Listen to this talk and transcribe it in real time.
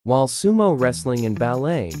While sumo wrestling and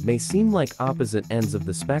ballet may seem like opposite ends of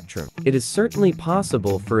the spectrum, it is certainly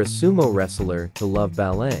possible for a sumo wrestler to love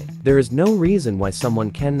ballet. There is no reason why someone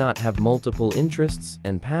cannot have multiple interests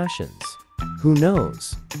and passions. Who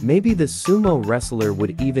knows? Maybe the sumo wrestler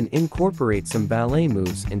would even incorporate some ballet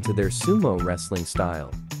moves into their sumo wrestling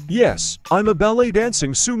style. Yes, I'm a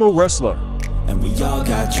ballet-dancing sumo wrestler. And we all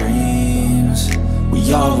got dreams,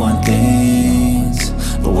 we all want things.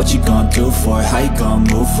 But what you gonna do for it? How you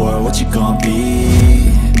gonna move for it? What you gonna be?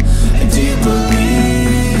 And do you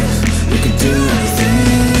believe you can do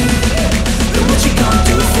anything? But what you gonna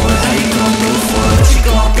do for it? How you gonna move for it? What you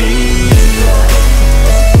gonna be?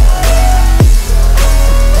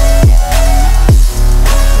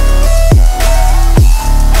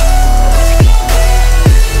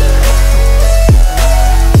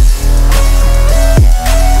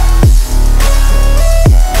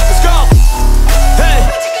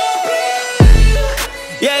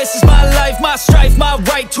 This is my life, my strife, my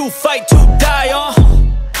right to fight, to die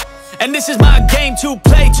on. And this is my game to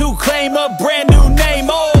play, to claim a brand new name,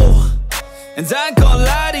 oh. And I ain't gonna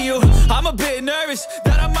lie to you, I'm a bit nervous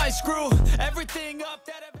that I might screw everything up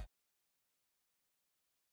that